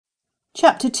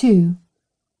Chapter 2.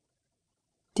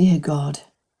 Dear God,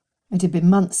 it had been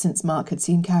months since Mark had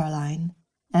seen Caroline,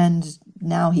 and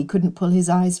now he couldn't pull his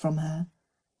eyes from her.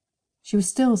 She was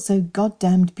still so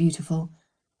goddamned beautiful.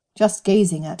 Just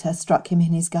gazing at her struck him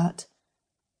in his gut.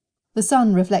 The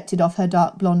sun reflected off her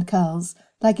dark blonde curls,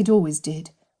 like it always did,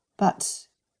 but...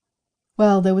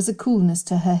 well, there was a coolness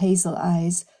to her hazel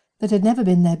eyes that had never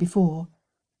been there before,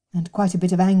 and quite a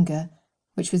bit of anger,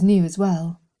 which was new as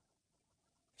well.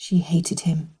 She hated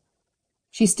him.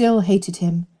 She still hated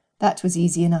him, that was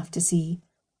easy enough to see.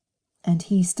 And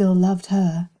he still loved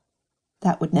her.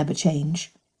 That would never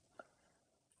change.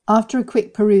 After a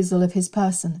quick perusal of his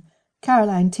person,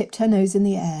 Caroline tipped her nose in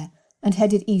the air and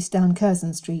headed east down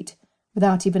Curzon Street,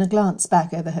 without even a glance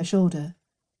back over her shoulder.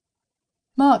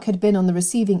 Mark had been on the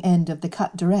receiving end of the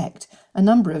cut direct a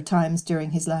number of times during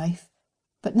his life,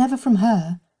 but never from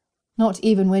her, not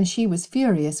even when she was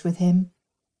furious with him.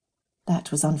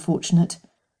 That was unfortunate.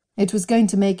 It was going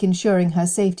to make ensuring her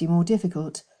safety more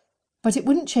difficult, but it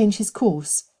wouldn't change his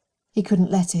course. He couldn't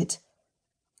let it.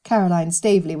 Caroline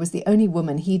Staveley was the only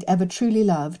woman he'd ever truly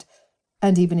loved,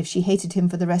 and even if she hated him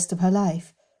for the rest of her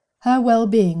life, her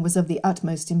well-being was of the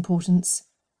utmost importance.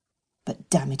 But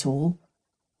damn it all,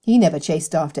 he never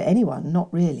chased after anyone,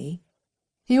 not really.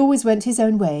 He always went his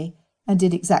own way and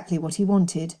did exactly what he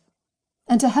wanted.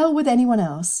 And to hell with anyone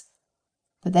else.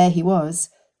 But there he was,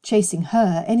 chasing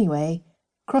her anyway,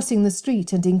 crossing the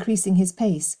street and increasing his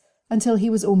pace until he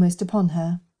was almost upon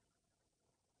her.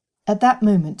 At that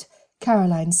moment,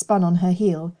 Caroline spun on her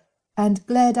heel and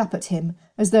glared up at him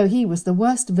as though he was the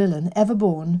worst villain ever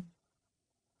born.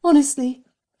 "Honestly,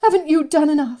 haven't you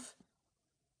done enough?"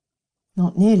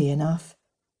 Not nearly enough.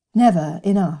 Never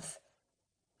enough.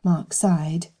 Mark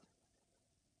sighed.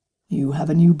 "You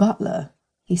have a new butler,"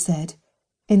 he said,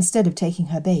 instead of taking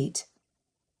her bait.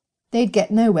 They'd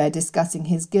get nowhere discussing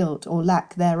his guilt or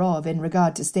lack thereof in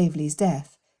regard to Staveley's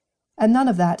death, and none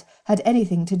of that had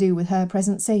anything to do with her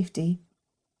present safety.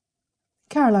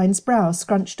 Caroline's brow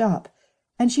scrunched up,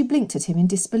 and she blinked at him in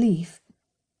disbelief.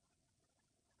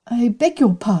 "I beg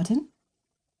your pardon?"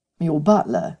 "Your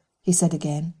butler," he said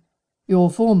again. "Your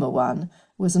former one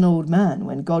was an old man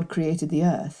when God created the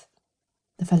earth.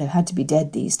 The fellow had to be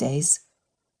dead these days.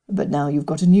 But now you've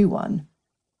got a new one."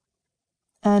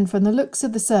 And from the looks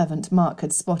of the servant Mark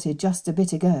had spotted just a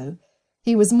bit ago,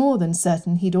 he was more than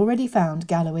certain he'd already found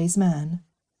Galloway's man.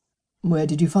 "Where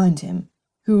did you find him?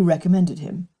 Who recommended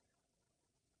him?"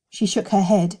 She shook her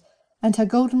head, and her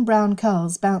golden-brown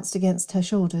curls bounced against her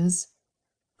shoulders.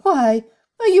 "Why,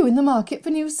 are you in the market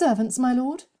for new servants, my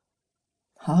lord?"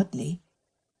 Hardly.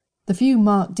 The few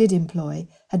Mark did employ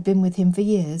had been with him for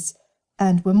years,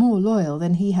 and were more loyal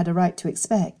than he had a right to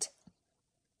expect.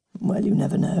 "Well, you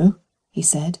never know," he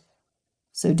said.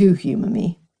 "So do humour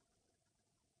me."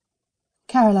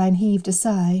 Caroline heaved a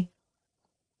sigh.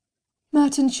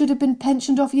 "Merton should have been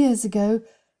pensioned off years ago,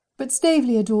 but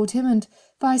Staveley adored him, and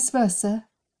vice versa.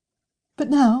 But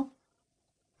now—"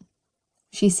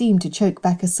 She seemed to choke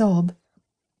back a sob.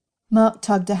 Mark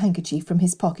tugged a handkerchief from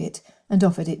his pocket and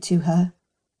offered it to her.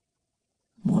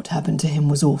 "What happened to him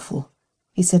was awful,"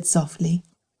 he said softly.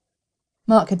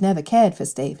 Mark had never cared for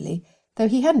Staveley, though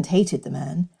he hadn't hated the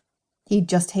man. He'd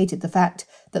just hated the fact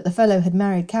that the fellow had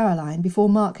married Caroline before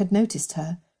Mark had noticed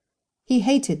her. He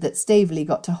hated that Staveley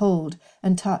got to hold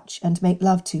and touch and make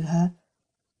love to her.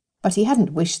 But he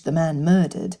hadn't wished the man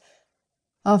murdered.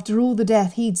 After all the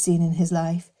death he'd seen in his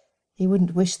life, he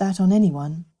wouldn't wish that on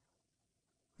anyone.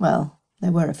 Well,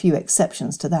 there were a few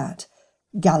exceptions to that,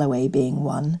 Galloway being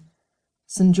one,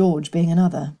 St. George being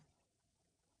another.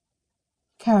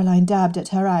 Caroline dabbed at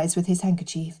her eyes with his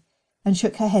handkerchief and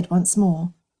shook her head once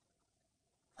more.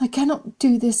 "I cannot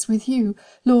do this with you,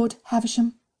 Lord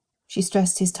Havisham." She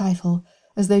stressed his title,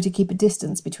 as though to keep a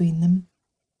distance between them.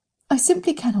 "I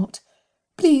simply cannot.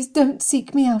 Please don't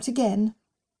seek me out again."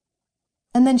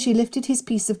 And then she lifted his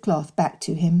piece of cloth back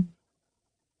to him.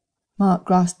 Mark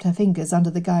grasped her fingers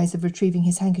under the guise of retrieving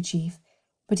his handkerchief,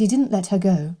 but he didn't let her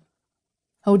go.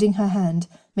 Holding her hand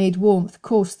made warmth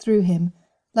course through him,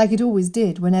 like it always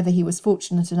did whenever he was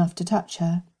fortunate enough to touch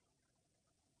her.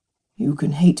 "You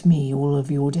can hate me all of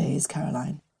your days,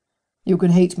 Caroline. You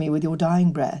can hate me with your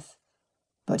dying breath.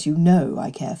 But you know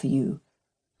I care for you.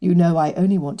 You know I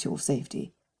only want your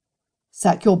safety.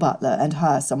 Sack your butler and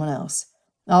hire someone else.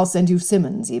 I'll send you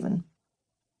Simmons, even."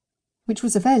 Which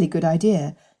was a fairly good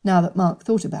idea, now that Mark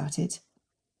thought about it.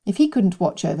 If he couldn't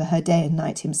watch over her day and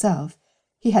night himself,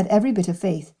 he had every bit of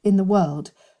faith in the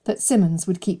world that Simmons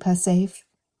would keep her safe.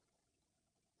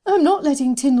 "I'm not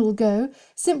letting Tyndall go,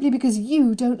 simply because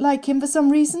you don't like him for some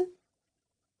reason."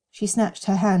 She snatched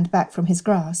her hand back from his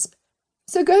grasp.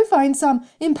 So go find some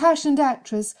impassioned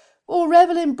actress, or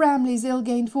revel in Bramley's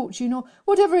ill-gained fortune, or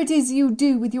whatever it is you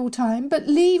do with your time, but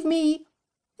leave me—"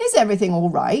 "Is everything all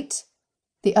right?"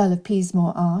 the Earl of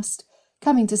Peasmore asked,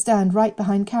 coming to stand right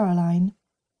behind Caroline.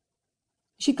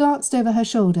 She glanced over her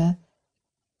shoulder,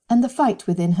 and the fight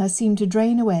within her seemed to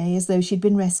drain away as though she'd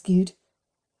been rescued.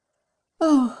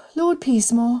 "Oh, Lord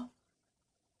Peasmore."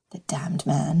 The damned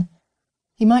man.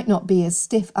 He might not be as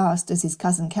stiff-assed as his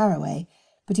cousin Caraway,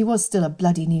 but he was still a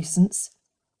bloody nuisance.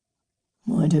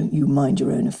 "Why don't you mind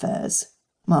your own affairs?"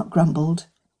 Mark grumbled.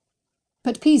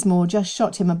 But Peasmore just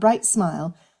shot him a bright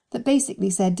smile that basically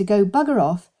said to go bugger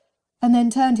off, and then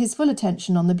turned his full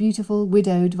attention on the beautiful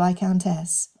widowed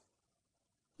Viscountess.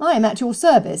 "I am at your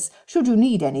service, should you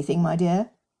need anything, my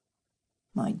dear."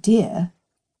 "My dear?"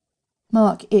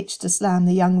 Mark itched to slam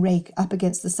the young rake up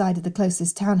against the side of the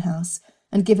closest townhouse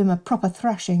and give him a proper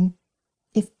thrashing.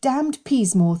 If damned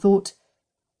Peasmore thought—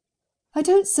 "I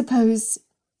don't suppose,"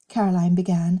 Caroline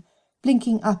began,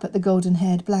 blinking up at the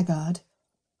golden-haired blackguard,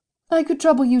 "I could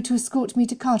trouble you to escort me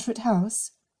to Carteret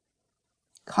House."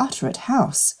 Carteret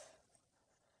House?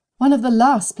 One of the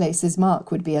last places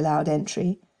Mark would be allowed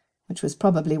entry, which was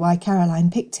probably why Caroline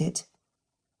picked it.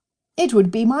 "It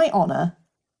would be my honour,"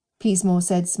 Peasmore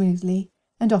said smoothly,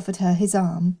 and offered her his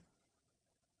arm.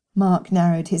 Mark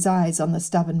narrowed his eyes on the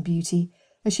stubborn beauty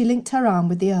as she linked her arm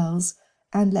with the Earl's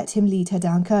and let him lead her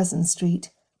down Curzon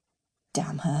Street.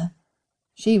 Damn her!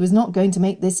 She was not going to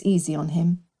make this easy on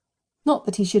him. Not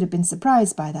that he should have been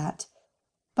surprised by that,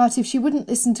 but if she wouldn't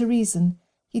listen to reason,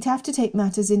 he'd have to take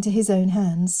matters into his own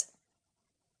hands.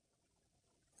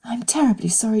 "I'm terribly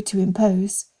sorry to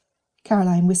impose,"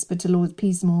 Caroline whispered to Lord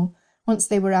Peasmore once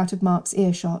they were out of Mark's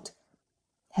earshot.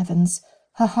 Heavens,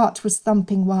 her heart was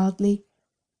thumping wildly.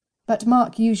 But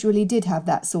Mark usually did have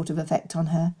that sort of effect on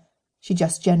her. She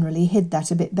just generally hid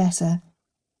that a bit better.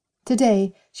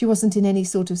 Today she wasn't in any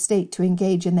sort of state to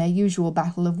engage in their usual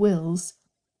battle of wills.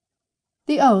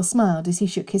 The Earl smiled as he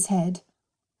shook his head.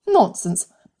 "Nonsense.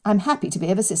 I'm happy to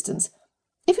be of assistance.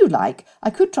 If you like,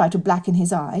 I could try to blacken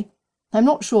his eye. I'm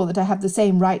not sure that I have the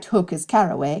same right hook as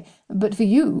Caraway, but for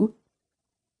you—"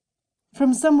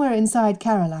 From somewhere inside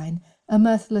Caroline a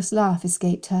mirthless laugh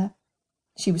escaped her.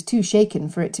 She was too shaken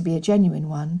for it to be a genuine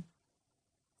one.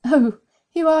 "Oh,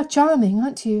 you are charming,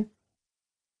 aren't you?"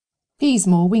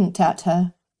 Peasmore winked at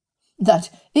her. "That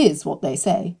is what they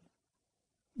say."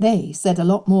 They said a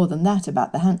lot more than that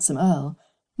about the handsome Earl,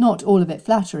 not all of it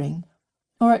flattering,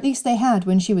 or at least they had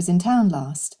when she was in town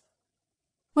last.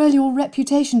 "Well, your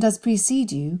reputation does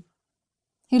precede you."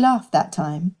 He laughed that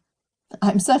time.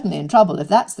 "I'm certainly in trouble if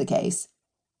that's the case."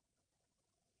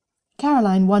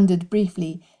 Caroline wondered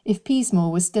briefly if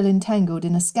Peasmore was still entangled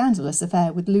in a scandalous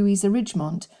affair with Louisa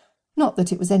Ridgemont, not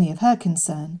that it was any of her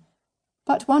concern,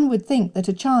 but one would think that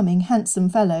a charming, handsome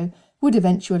fellow would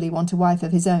eventually want a wife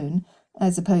of his own,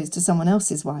 as opposed to someone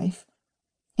else's wife.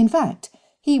 In fact,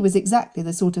 he was exactly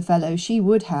the sort of fellow she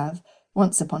would have,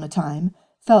 once upon a time,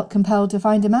 felt compelled to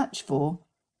find a match for.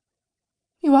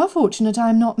 "You are fortunate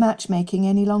I am not matchmaking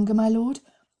any longer, my lord.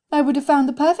 I would have found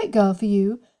the perfect girl for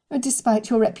you, despite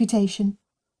your reputation."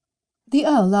 The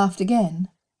Earl laughed again.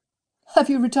 "Have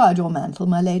you retired your mantle,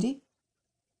 my lady?"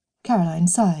 Caroline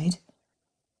sighed.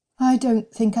 "I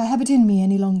don't think I have it in me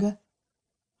any longer."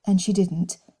 And she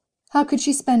didn't. How could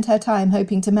she spend her time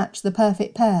hoping to match the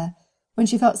perfect pair, when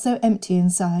she felt so empty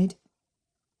inside?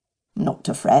 "Not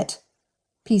to fret."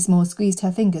 Peasmore squeezed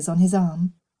her fingers on his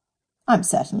arm. "I'm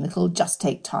certain it'll just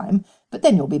take time, but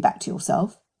then you'll be back to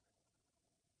yourself."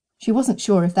 She wasn't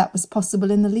sure if that was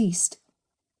possible in the least.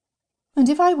 "And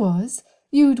if I was,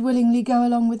 you'd willingly go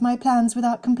along with my plans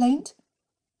without complaint?"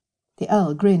 The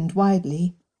Earl grinned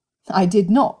widely. "I did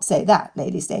not say that,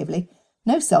 Lady Staveley.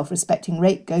 No self-respecting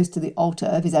rake goes to the altar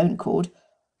of his own accord,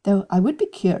 though I would be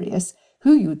curious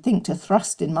who you'd think to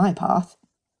thrust in my path."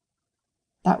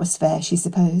 That was fair, she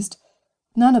supposed.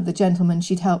 None of the gentlemen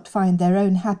she'd helped find their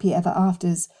own happy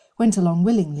ever-afters went along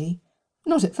willingly.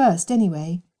 Not at first,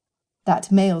 anyway.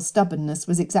 That male stubbornness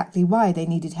was exactly why they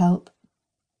needed help.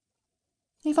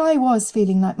 "If I was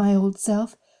feeling like my old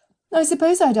self, I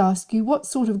suppose I'd ask you what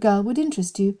sort of girl would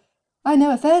interest you. I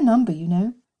know a fair number, you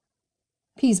know."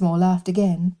 Peasmore laughed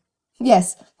again.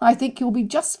 "Yes, I think you'll be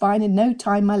just fine in no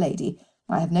time, my lady.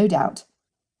 I have no doubt."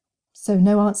 "So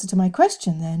no answer to my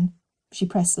question, then?" she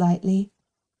pressed lightly.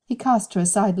 He cast her a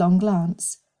sidelong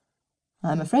glance.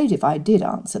 "I'm afraid if I did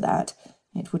answer that,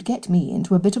 it would get me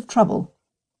into a bit of trouble."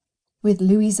 With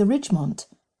Louisa Ridgemont?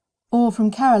 Or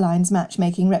from Caroline's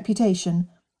matchmaking reputation?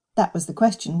 That was the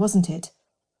question, wasn't it?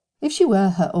 If she were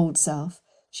her old self,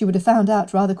 she would have found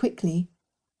out rather quickly.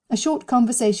 A short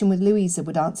conversation with Louisa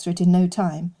would answer it in no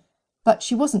time, But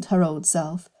she wasn't her old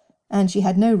self, and she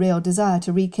had no real desire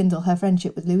to rekindle her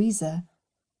friendship with Louisa,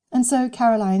 and so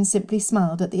Caroline simply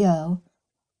smiled at the Earl.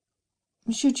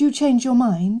 "Should you change your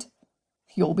mind?"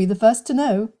 "You'll be the first to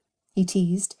know," he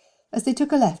teased, as they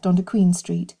took a left onto Queen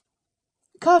Street.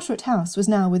 Carteret House was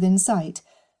now within sight,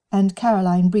 and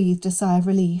Caroline breathed a sigh of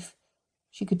relief.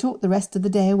 She could talk the rest of the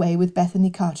day away with Bethany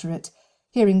Carteret,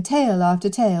 hearing tale after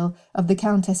tale of the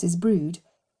Countess's brood,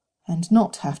 and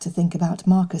not have to think about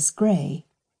Marcus Gray.